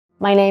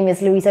My name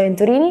is Luisa.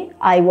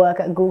 I work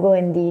at Google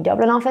in the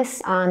Dublin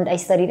office and I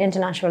studied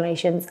international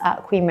relations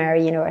at Queen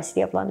Mary University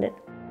of London.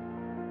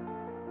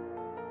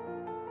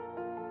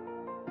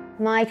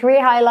 My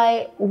career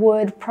highlight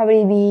would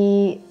probably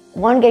be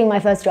one, getting my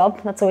first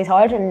job. That's always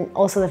hard, and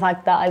also the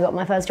fact that I got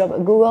my first job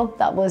at Google.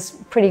 That was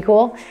pretty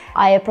cool.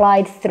 I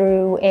applied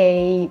through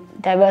a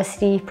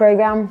diversity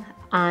program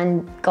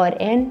and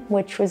got in,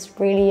 which was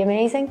really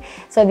amazing.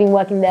 So I've been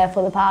working there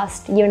for the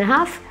past year and a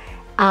half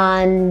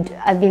and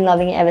I've been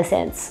loving it ever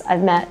since.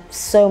 I've met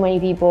so many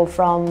people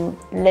from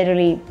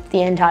literally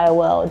the entire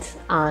world,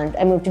 and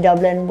I moved to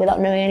Dublin without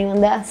knowing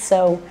anyone there,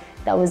 so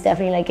that was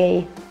definitely like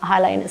a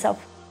highlight in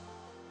itself.